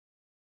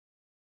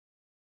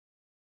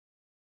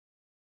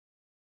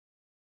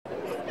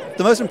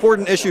The most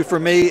important issue for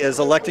me is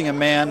electing a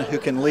man who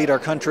can lead our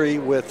country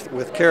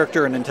with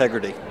character and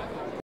integrity.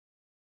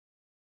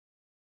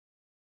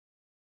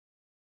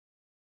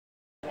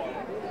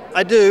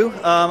 I do.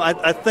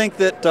 I think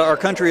that our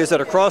country is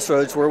at a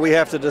crossroads where we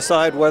have to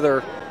decide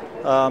whether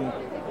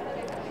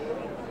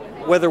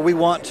we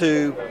want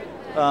to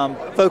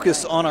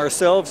focus on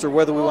ourselves, or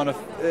whether we want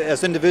to,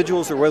 as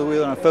individuals, or whether we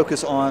want to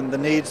focus on the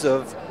needs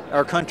of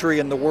our country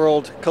and the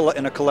world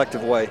in a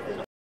collective way.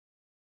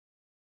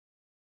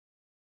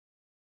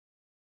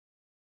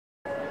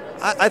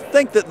 I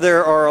think that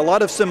there are a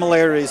lot of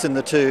similarities in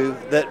the two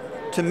that,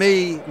 to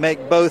me,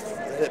 make both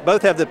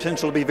have the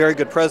potential to be very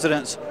good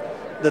presidents.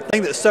 The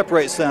thing that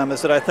separates them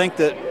is that I think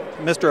that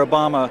Mr.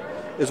 Obama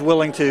is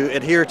willing to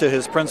adhere to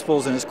his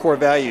principles and his core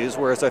values,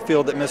 whereas I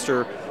feel that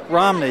Mr.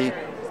 Romney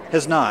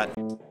has not.